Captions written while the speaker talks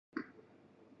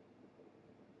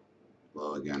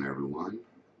again, everyone.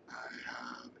 I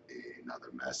have another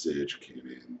message came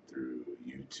in through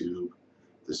YouTube.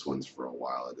 This one's for a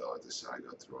while ago. I decided to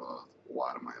go through a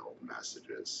lot of my old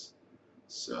messages.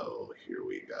 So here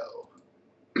we go.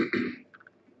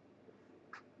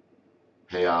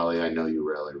 Hey, Ollie, I know you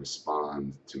rarely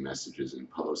respond to messages and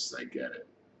posts. I get it.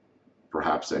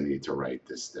 Perhaps I need to write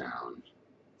this down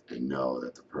and know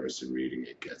that the person reading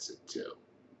it gets it too.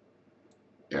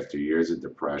 After years of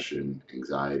depression,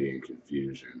 anxiety, and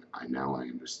confusion, I now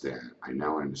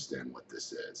understand what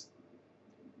this is.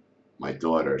 My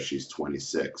daughter, she's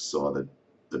 26, saw the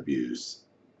abuse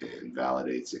and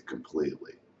validates it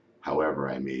completely. However,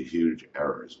 I made huge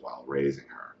errors while raising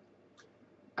her.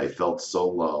 I felt so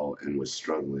low and was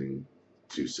struggling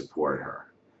to support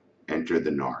her. Enter the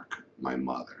narc, my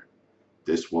mother.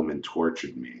 This woman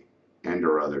tortured me and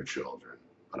her other children,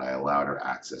 but I allowed her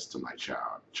access to my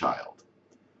child.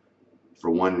 For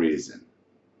one reason,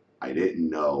 I didn't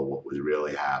know what was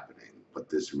really happening, but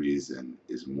this reason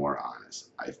is more honest.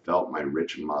 I felt my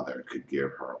rich mother could give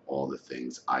her all the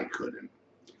things I couldn't.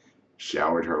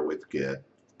 Showered her with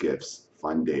gifts,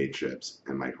 fun day trips,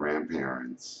 and my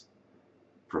grandparents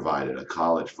provided a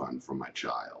college fund for my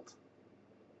child.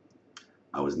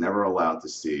 I was never allowed to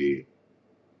see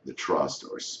the trust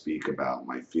or speak about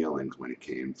my feelings when it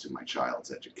came to my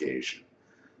child's education.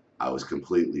 I was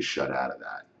completely shut out of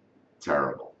that.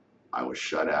 Terrible. I was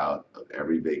shut out of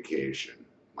every vacation.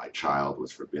 My child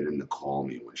was forbidden to call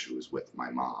me when she was with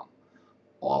my mom.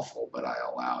 Awful, but I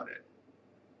allowed it.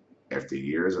 After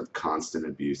years of constant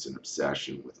abuse and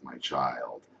obsession with my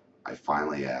child, I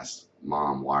finally asked,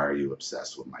 Mom, why are you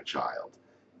obsessed with my child?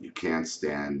 You can't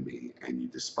stand me and you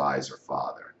despise her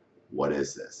father. What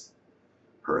is this?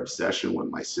 Her obsession with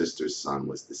my sister's son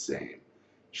was the same.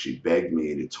 She begged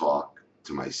me to talk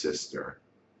to my sister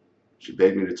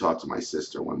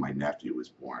when my nephew was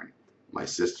born. My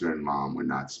sister and mom were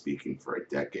not speaking for a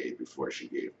decade before she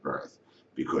gave birth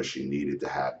because she needed to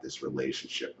have this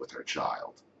relationship with her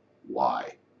child.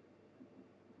 Why?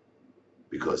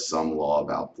 Because some law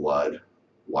about blood?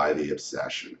 Why the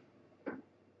obsession?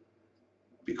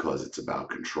 Because it's about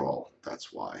control.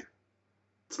 That's why.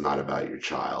 It's not about your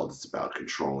child. It's about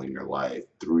controlling your life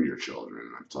through your children.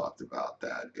 And I've talked about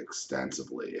that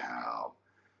extensively, how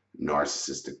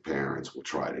narcissistic parents will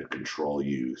try to control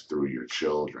you through your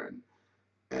children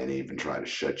and even try to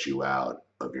shut you out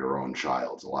of your own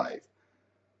child's life.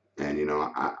 And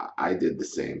I did the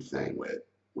same thing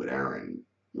with Erin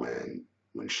when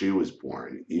she was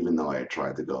born. Even though I had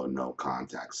tried to go no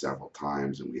contact several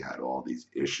times and we had all these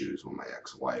issues when my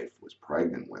ex-wife was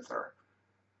pregnant with her,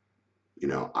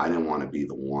 I didn't want to be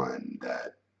the one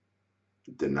that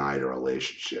denied a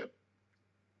relationship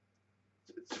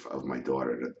of my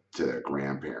daughter to their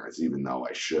grandparents, even though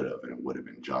I should have, and it would have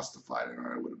been justified, and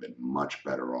I would have been much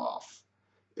better off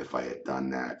if I had done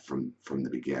that from the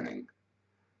beginning.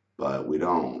 But we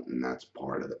don't, and that's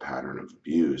part of the pattern of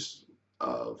abuse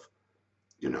of,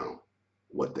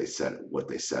 what they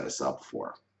set us up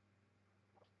for.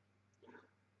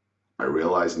 I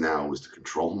realize now it was to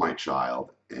control my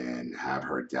child and have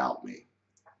her doubt me.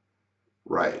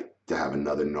 Right. To have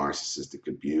another narcissistic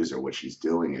abuser, what she's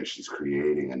doing is she's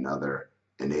creating another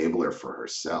enabler for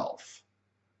herself,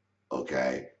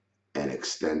 okay, and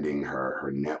extending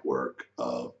her network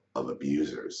of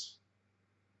abusers.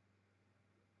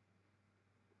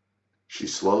 She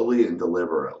slowly and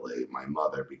deliberately, my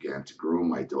mother, began to groom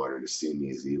my daughter to see me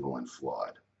as evil and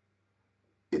flawed.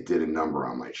 It did a number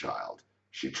on my child.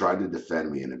 She tried to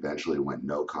defend me and eventually went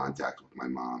no contact with my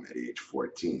mom at age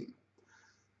 14.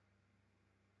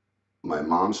 My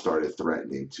mom started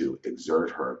threatening to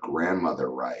exert her grandmother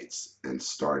rights and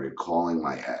started calling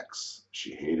my ex.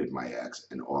 She hated my ex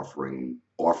and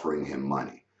offering him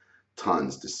money,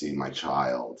 tons, to see my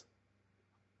child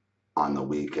on the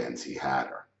weekends he had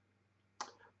her.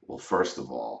 Well, first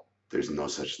of all, there's no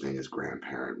such thing as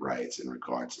grandparent rights in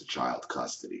regards to child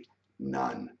custody.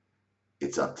 None.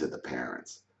 It's up to the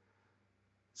parents.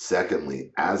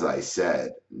 Secondly, as I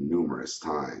said numerous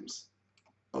times,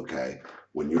 okay,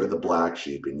 when you're the black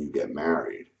sheep and you get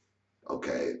married,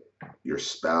 okay, your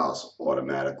spouse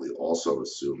automatically also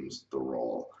assumes the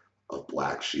role of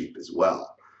black sheep as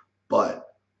well. But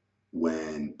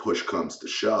when push comes to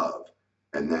shove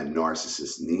and that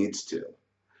narcissist needs to,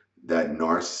 that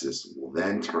narcissist will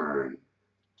then turn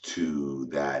to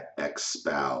that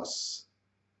ex-spouse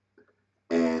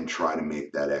and try to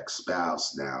make that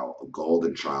ex-spouse now a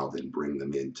golden child and bring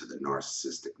them into the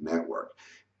narcissistic network.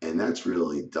 And that's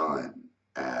really done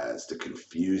as to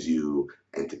confuse you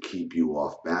and to keep you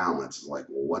off balance. It's like,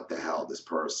 well, what the hell?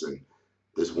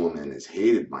 This woman has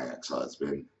hated my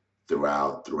ex-husband.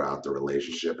 throughout the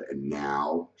relationship, and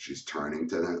now she's turning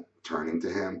to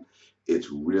him. It's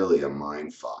really a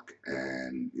mind fuck,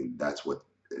 and that's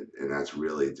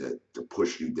really to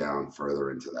push you down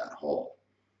further into that hole.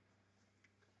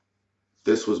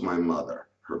 This was my mother.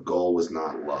 Her goal was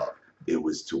not love. It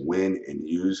was to win and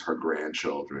use her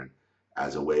grandchildren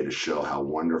as a way to show how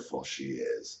wonderful she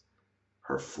is.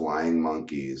 Her flying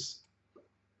monkeys,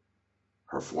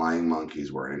 her flying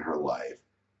monkeys were in her life.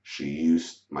 She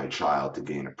used my child to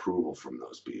gain approval from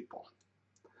those people.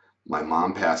 My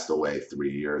mom passed away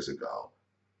 3 years ago.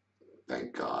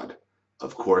 Thank God.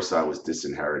 Of course, I was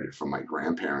disinherited from my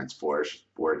grandparents'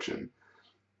 fortune,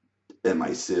 and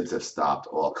my sibs have stopped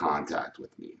all contact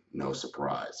with me. No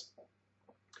surprise.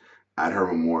 At her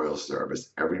memorial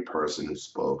service, every person who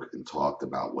spoke and talked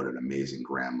about what an amazing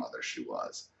grandmother she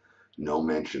was. No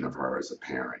mention of her as a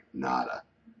parent, nada.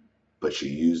 But she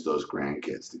used those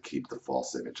grandkids to keep the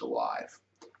false image alive.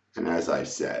 And as I've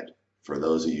said, for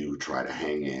those of you who try to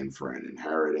hang in for an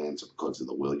inheritance or because of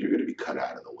the will, you're going to be cut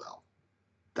out of the will.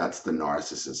 That's the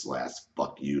narcissist's last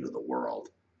fuck you to the world.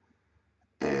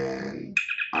 And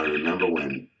I remember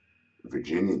when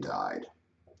Virginia died,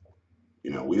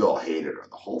 we all hated her.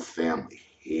 The whole family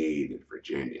hated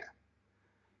Virginia.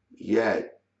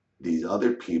 Yet these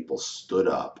other people stood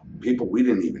up, people we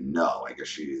didn't even know. I guess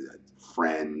she had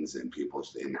friends and people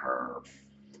in her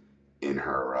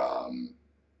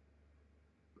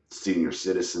senior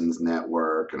citizens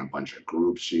network and a bunch of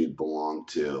groups she had belonged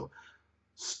to,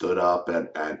 stood up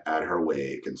at her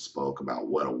wake and spoke about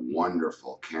what a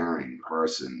wonderful, caring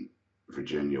person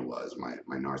Virginia was, my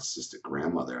narcissistic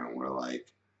grandmother. And we're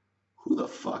like, who the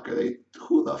fuck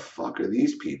are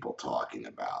these people talking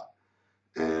about?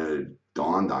 And it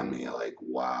dawned on me, like,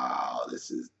 wow, this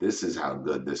is how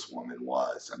good this woman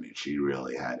was. I mean, she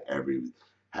really had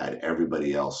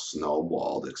everybody else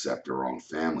snowballed except her own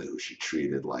family, who she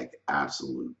treated like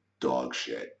absolute dog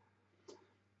shit.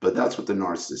 But that's what the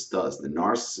narcissist does. The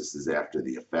narcissist is after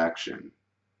the affection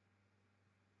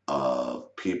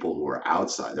of people who are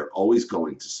outside. They're always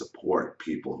going to support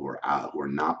people who are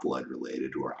not blood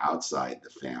related, who are outside the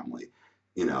family,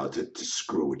 to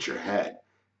screw with your head.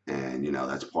 And,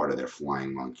 that's part of their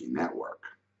flying monkey network.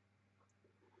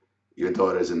 Your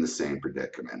daughter's in the same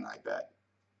predicament, I bet.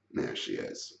 Yeah, she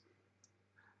is.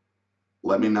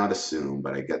 Let me not assume,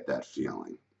 but I get that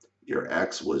feeling. Your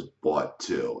ex was bought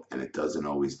too, and it doesn't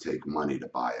always take money to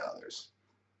buy others.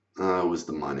 It was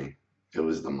the money.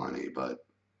 But,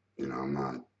 I'm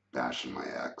not bashing my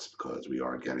ex because we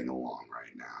are getting along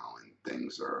right now, and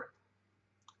things are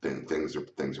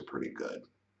pretty good.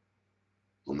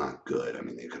 Well, not good. I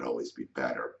mean, they could always be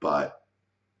better, but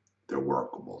they're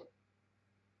workable.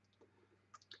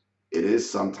 It is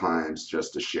sometimes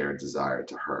just a shared desire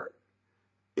to hurt.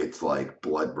 It's like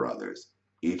blood brothers,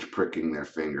 each pricking their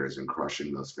fingers and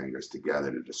crushing those fingers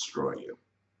together to destroy you.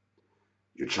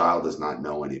 Your child does not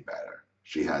know any better.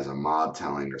 She has a mob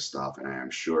telling her stuff, and I am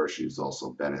sure she's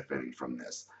also benefiting from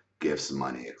this. Gifts,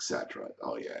 money, etc.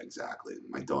 Oh yeah, exactly.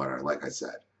 My daughter, like I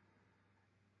said,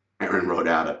 Erin wrote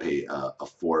out a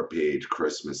 4-page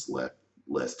Christmas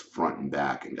list front and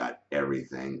back and got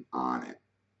everything on it.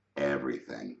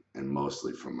 Everything, and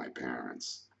mostly from my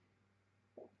parents.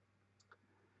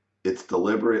 It's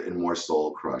deliberate and more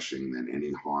soul-crushing than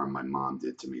any harm my mom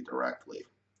did to me directly.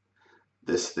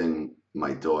 This thing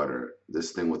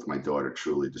with my daughter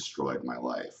truly destroyed my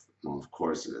life. Well, of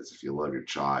course it is. If you love your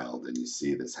child and you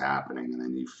see this happening and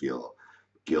then you feel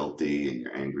guilty and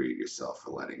you're angry at yourself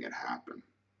for letting it happen.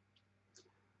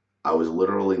 I was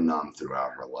literally numb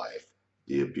throughout her life,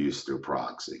 the abuse through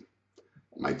proxy.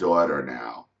 My daughter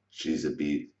now, she's a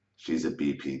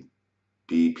BPD,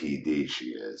 she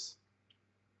is.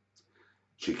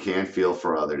 She can't feel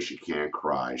for others, she can't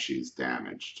cry, she's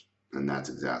damaged. And that's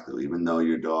exactly, even though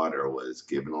your daughter was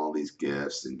given all these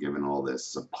gifts and given all this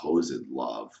supposed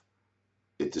love,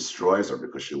 it destroys her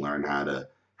because she learned how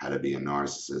to be a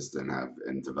narcissist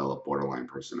and develop borderline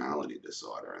personality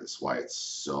disorder. And that's why it's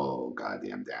so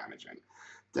goddamn damaging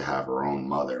to have her own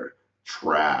mother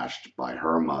trashed by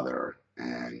her mother.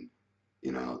 And,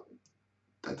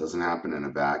 that doesn't happen in a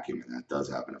vacuum, and that does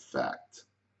have an effect.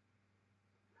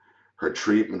 Her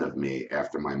treatment of me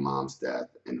after my mom's death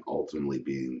and ultimately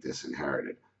being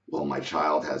disinherited, well, my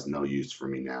child has no use for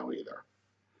me now either.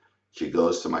 She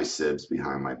goes to my sibs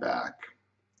behind my back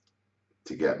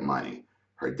to get money.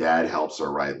 Her dad helps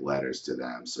her write letters to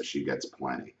them, so she gets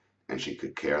plenty, and she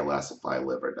could care less if I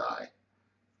live or die.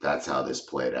 That's how this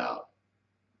played out.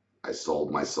 I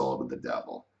sold my soul to the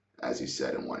devil, as you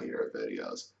said in one of your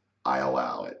videos. I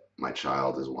allow it. My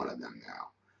child is one of them now.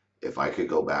 If I could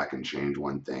go back and change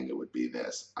one thing, it would be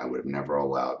this. I would have never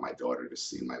allowed my daughter to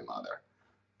see my mother.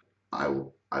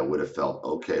 I would have felt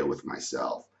okay with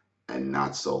myself and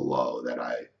not so low that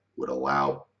I would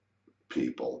allow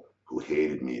people who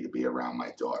hated me to be around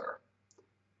my daughter.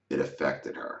 It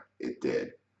affected her. It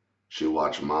did. She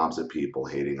watched mobs of people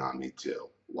hating on me too.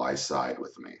 Why side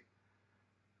with me?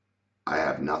 I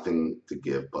have nothing to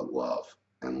give but love,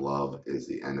 and love is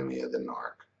the enemy of the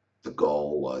narc. The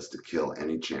goal was to kill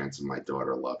any chance of my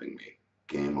daughter loving me.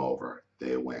 Game over.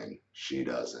 They win. She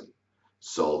doesn't.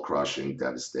 Soul crushing,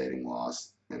 devastating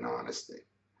loss and honesty.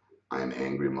 I am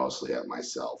angry mostly at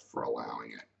myself for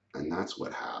allowing it. And that's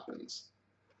what happens.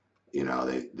 You know,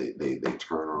 they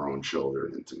turn our own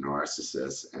children into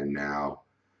narcissists, and now,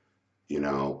 you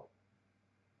know,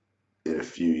 in a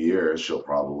few years, she'll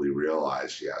probably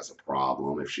realize she has a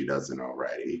problem if she doesn't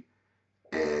already.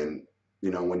 And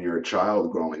you know, when you're a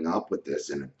child growing up with this,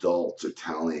 and adults are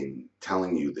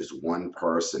telling you this one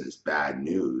person is bad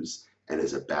news and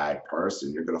is a bad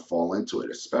person, you're going to fall into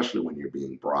it, especially when you're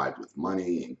being bribed with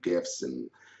money and gifts and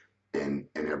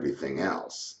everything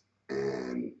else.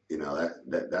 And you know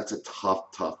that's a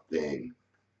tough thing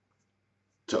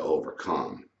to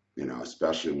overcome. You know,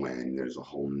 especially when there's a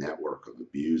whole network of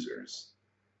abusers,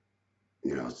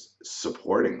 you know,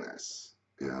 supporting this.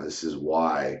 You know, this is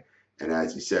why, and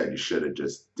as you said, you should have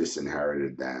just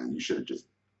disinherited them. You should have just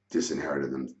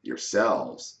disinherited them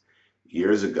yourselves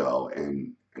years ago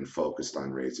and focused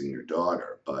on raising your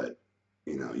daughter. But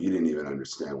you know, you didn't even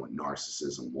understand what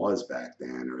narcissism was back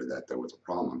then, or that there was a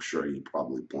problem. I'm sure you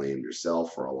probably blamed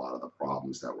yourself for a lot of the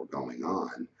problems that were going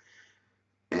on.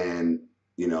 And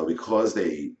you know, because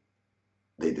they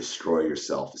destroy your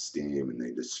self-esteem and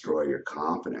they destroy your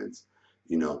confidence,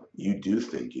 you know, you do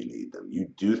think you need them. You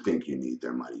do think you need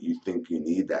their money. You think you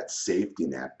need that safety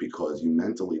net because you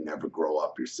mentally never grow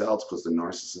up yourselves, because the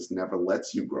narcissist never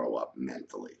lets you grow up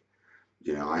mentally.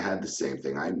 You know, I had the same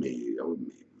thing. I made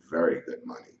very good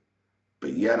money,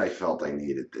 but yet I felt I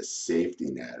needed this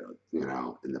safety net, you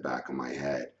know, in the back of my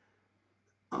head,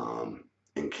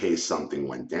 in case something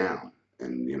went down.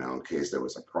 And you know, in case there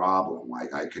was a problem.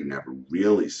 Like, I could never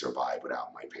really survive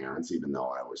without my parents, even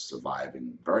though I was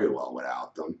surviving very well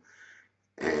without them.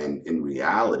 And in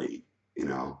reality, you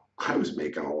know, I was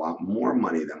making a lot more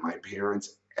money than my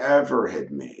parents ever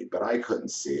had made, but I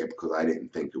couldn't see it because I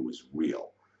didn't think it was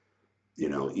real. You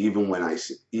know, even when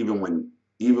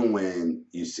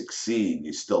you succeed,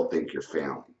 you still think you're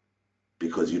failing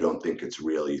because you don't think it's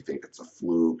real. You think it's a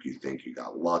fluke. You think you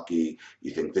got lucky. You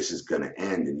think this is going to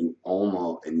end, and you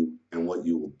almost and what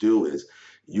you will do is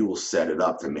you will set it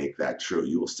up to make that true.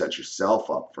 You will set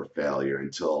yourself up for failure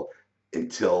until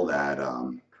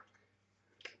that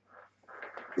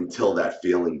until that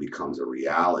feeling becomes a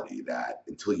reality. That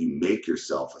until you make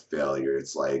yourself a failure,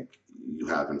 it's like you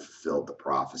haven't fulfilled the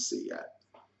prophecy yet.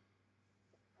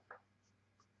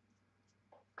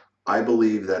 I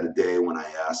believe that a day when I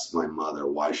asked my mother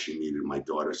why she needed my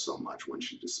daughter so much when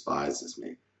she despises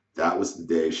me, that was the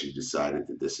day she decided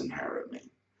to disinherit me.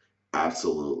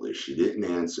 Absolutely. She didn't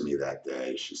answer me that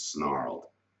day. She snarled.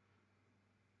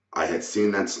 I had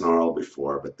seen that snarl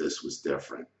before, but this was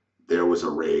different. There was a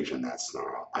rage in that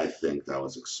snarl. I think that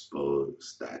was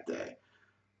exposed that day.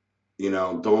 You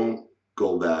know, don't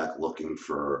go back looking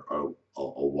for a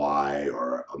why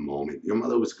or a moment. Your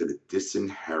mother was going to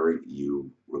disinherit you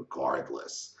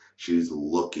regardless. She's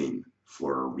looking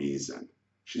for a reason.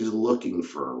 She's looking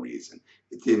for a reason.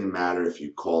 It didn't matter if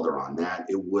you called her on that.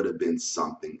 It would have been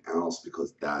something else,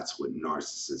 because that's what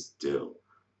narcissists do.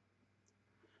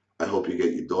 I hope you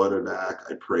get your daughter back.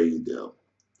 I pray you do.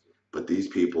 But these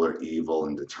people are evil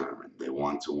and determined. They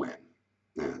want to win.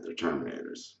 Yeah, they're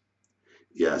terminators.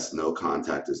 Yes, no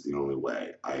contact is the only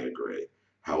way. I agree.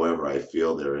 However, I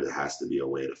feel there has to be a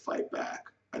way to fight back.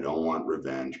 I don't want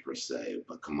revenge per se,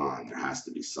 but come on, there has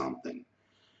to be something.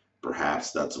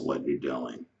 Perhaps that's what you're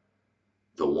doing.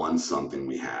 The one something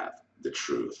we have, the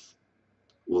truth.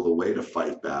 Well, the way to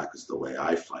fight back is the way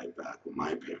I fight back with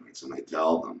my parents, and I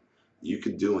tell them, you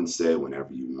can do and say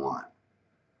whenever you want,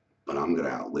 but I'm going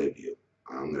to outlive you.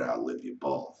 I'm going to outlive you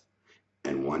both.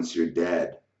 And once you're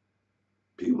dead,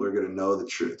 people are going to know the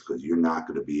truth, because you're not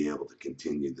going to be able to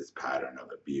continue this pattern of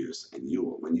abuse. And you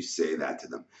will, when you say that to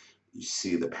them, you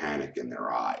see the panic in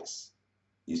their eyes.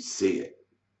 You see it.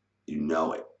 You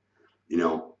know it. You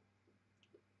know,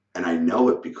 and I know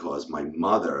it because my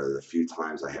mother, the few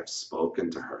times I have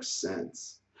spoken to her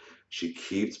since, she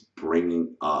keeps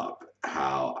bringing up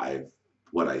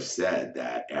what I said,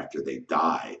 that after they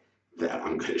die, that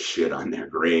I'm going to shit on their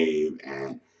grave.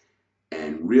 And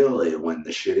And really, when the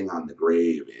shitting on the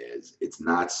grave is, it's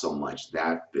not so much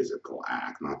that physical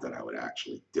act, not that I would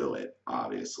actually do it,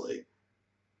 obviously,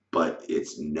 but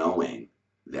it's knowing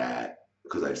that,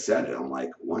 because I've said it, I'm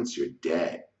like, once you're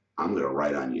dead, I'm going to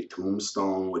write on your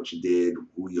tombstone what you did,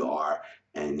 who you are,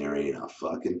 and there ain't a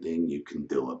fucking thing you can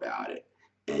do about it.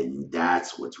 And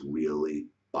that's what's really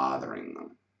bothering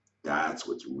them. That's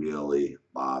what's really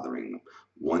bothering them.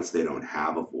 Once they don't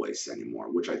have a voice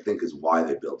anymore, which I think is why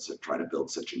they try to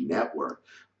build such a network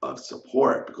of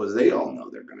support, because they all know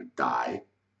they're going to die.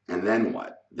 And then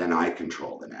what? Then I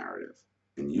control the narrative,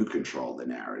 and you control the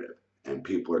narrative, and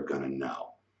people are going to know.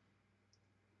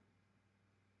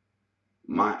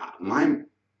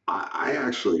 I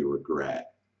actually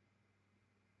regret,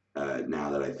 now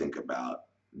that I think about,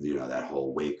 that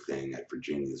whole wake thing at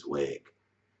Virginia's wake,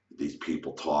 these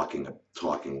people talking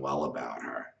well about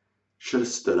her. Should have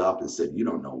stood up and said, you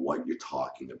don't know what you're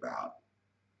talking about.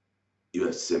 You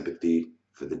have sympathy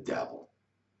for the devil.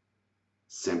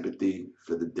 Sympathy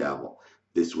for the devil.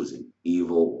 This was an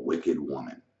evil, wicked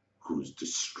woman who's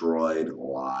destroyed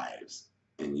lives.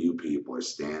 And you people are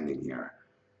standing here,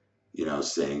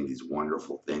 saying these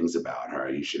wonderful things about her.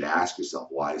 You should ask yourself,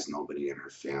 why is nobody in her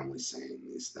family saying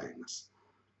these things?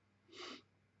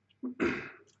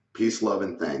 Peace, love,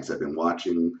 and thanks. I've been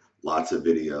watching lots of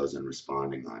videos and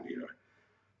responding on here.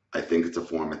 I think it's a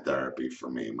form of therapy for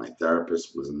me. My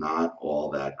therapist was not all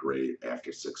that great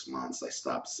after 6 months. I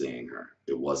stopped seeing her.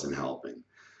 It wasn't helping.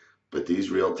 But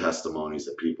these real testimonies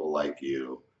of people like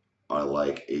you are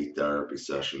like 8 therapy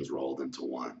sessions rolled into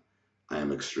one. I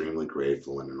am extremely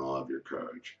grateful and in awe of your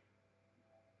courage.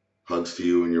 Hugs to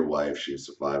you and your wife. She's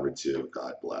a survivor too.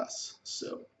 God bless.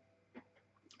 Sue.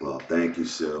 Well, thank you,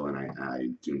 Sue, and I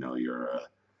do know you're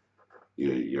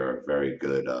a very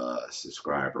good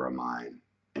subscriber of mine.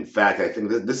 In fact, I think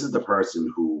that this is the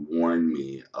person who warned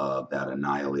me of that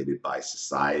Annihilated by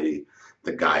Society,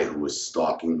 the guy who was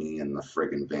stalking me in the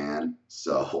friggin' van.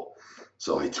 So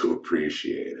I do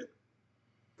appreciate it.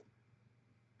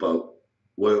 But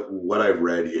what I've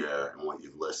read here and what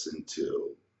you've listened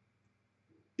to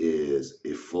is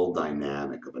a full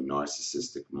dynamic of a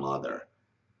narcissistic mother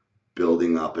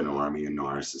building up an army of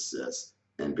narcissists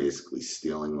and basically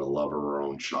stealing the love of her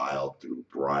own child through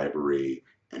bribery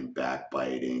and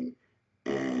backbiting.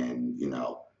 And,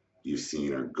 you've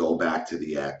seen her go back to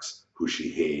the ex who she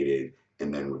hated,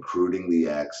 and then recruiting the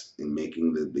ex and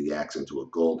making the ex into a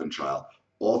golden child,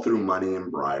 all through money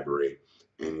and bribery.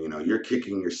 And, you're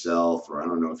kicking yourself, or I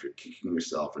don't know if you're kicking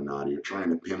yourself or not, or you're trying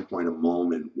to pinpoint a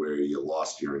moment where you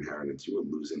lost your inheritance. You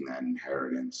were losing that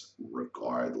inheritance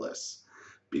regardless.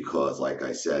 Because, like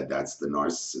I said, that's the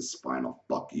narcissist's final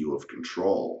fuck you of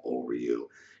control over you,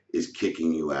 is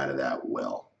kicking you out of that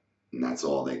will. And that's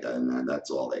all they got, and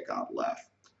that's all they got left.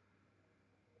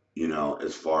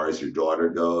 As far as your daughter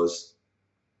goes,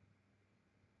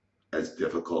 as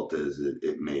difficult as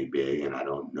it may be, and I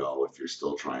don't know if you're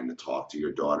still trying to talk to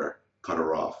your daughter, cut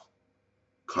her off.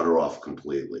 Cut her off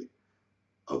completely.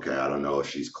 Okay, I don't know if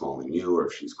she's calling you or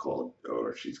if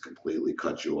she's completely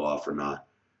cut you off or not.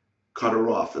 Cut her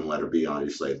off and let her be on your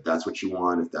slave. If that's what you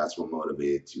want, if that's what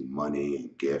motivates you, money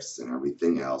and gifts and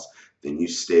everything else, then you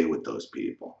stay with those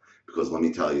people. Because let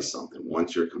me tell you something,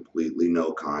 once you're completely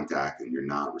no contact and you're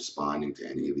not responding to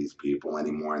any of these people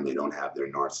anymore and they don't have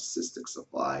their narcissistic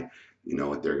supply, you know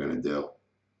what they're going to do?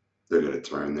 They're going to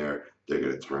turn their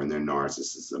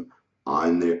narcissism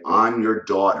on your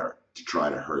daughter to try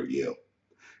to hurt you.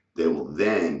 They will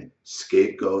then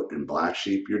scapegoat and black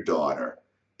sheep your daughter,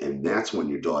 and that's when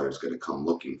your daughter's going to come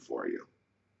looking for you.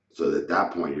 So at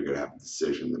that point, you're going to have a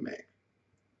decision to make.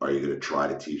 Are you going to try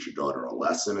to teach your daughter a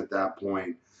lesson at that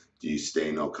point? Do you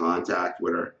stay no contact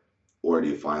with her? Or do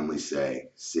you finally say,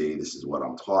 see, this is what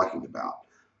I'm talking about?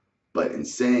 But in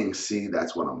saying, see,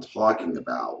 that's what I'm talking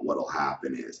about, what'll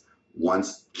happen is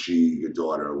once your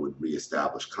daughter would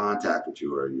reestablish contact with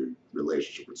you, or your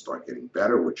relationship would start getting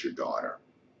better with your daughter,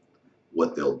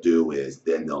 what they'll do is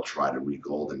then they'll try to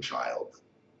re-golden child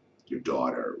your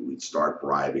daughter. We'd start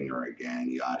bribing her again,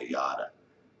 yada, yada,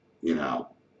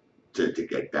 to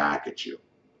get back at you.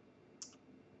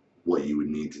 What you would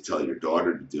need to tell your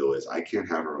daughter to do is, I can't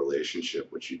have a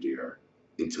relationship with you, dear,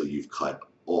 until you've cut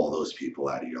all those people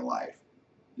out of your life,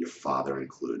 your father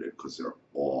included, because they're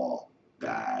all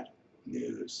bad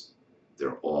news.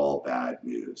 They're all bad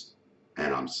news.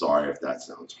 And I'm sorry if that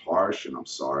sounds harsh, and I'm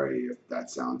sorry if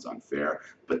that sounds unfair,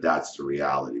 but that's the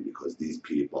reality, because these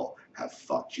people have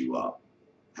fucked you up,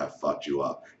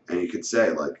 And you could say,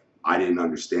 like, I didn't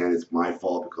understand, it's my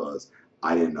fault because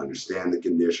I didn't understand the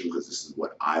condition because this is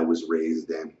what I was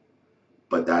raised in.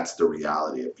 But that's the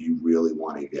reality. If you really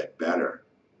want to get better,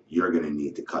 you're going to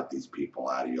need to cut these people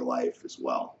out of your life as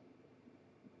well.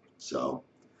 So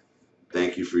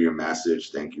thank you for your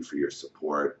message. Thank you for your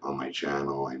support on my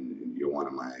channel. And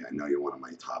I know you're one of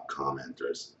my top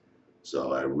commenters.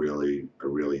 So I really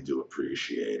do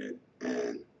appreciate it.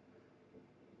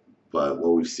 But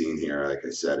what we've seen here, like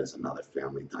I said, is another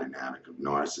family dynamic of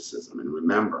narcissism. And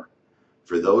remember,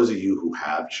 for those of you who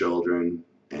have children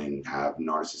and have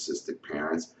narcissistic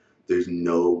parents, there's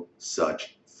no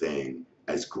such thing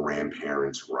as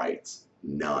grandparents' rights.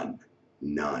 None.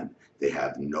 None. They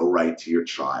have no right to your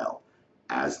child.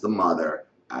 As the mother,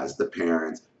 as the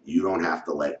parents, you don't have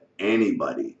to let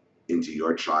anybody into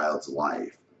your child's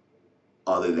life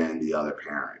other than the other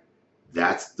parent.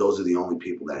 Those are the only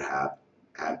people that have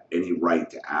any right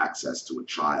to access to a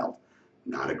child,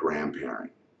 not a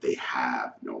grandparent. They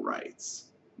have no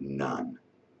rights, none.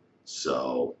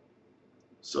 So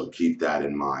keep that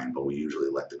in mind. But we usually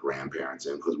let the grandparents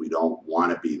in because we don't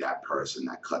want to be that person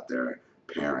that cut their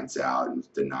parents out and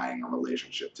denying a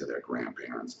relationship to their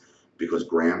grandparents. Because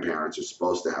grandparents are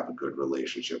supposed to have a good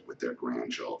relationship with their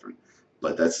grandchildren,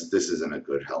 but this isn't a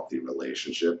good, healthy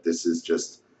relationship. This is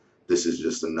just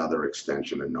another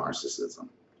extension of narcissism.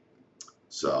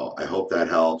 So I hope that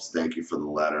helps. Thank you for the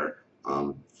letter.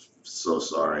 So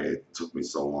sorry it took me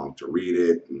so long to read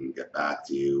it and get back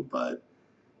to you, but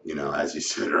as you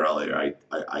said earlier,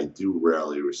 I do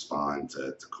rarely respond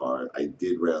to I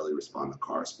did rarely respond to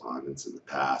correspondence in the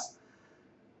past,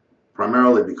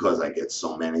 primarily because I get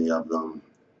so many of them,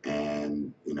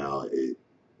 and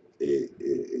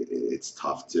it's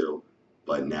tough to.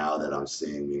 But now that I'm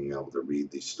seeing being able to read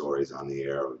these stories on the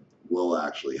air will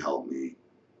actually help me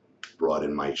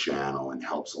broaden my channel and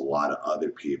helps a lot of other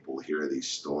people hear these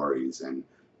stories. And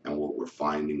what we're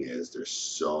finding is there's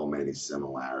so many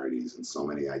similarities and so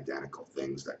many identical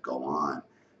things that go on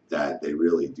that they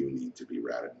really do need to be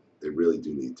read. They really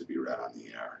do need to be read on the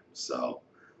air. So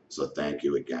thank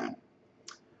you again.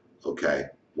 Okay,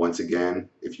 once again,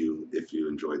 if you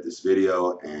enjoyed this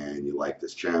video and you like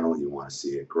this channel, you want to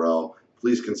see it grow,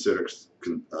 please consider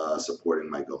supporting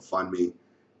my GoFundMe.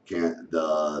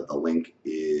 The link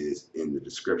is in the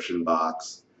description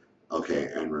box. Okay,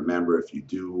 and remember, if you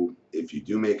do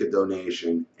make a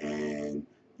donation and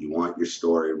you want your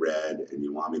story read and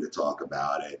you want me to talk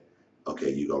about it,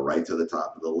 okay, you go right to the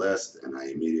top of the list and I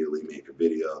immediately make a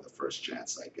video the first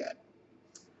chance I get.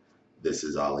 This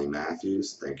is Ollie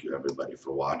Matthews. Thank you everybody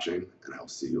for watching, and I'll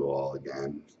see you all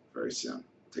again very soon.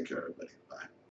 Take care everybody. Bye.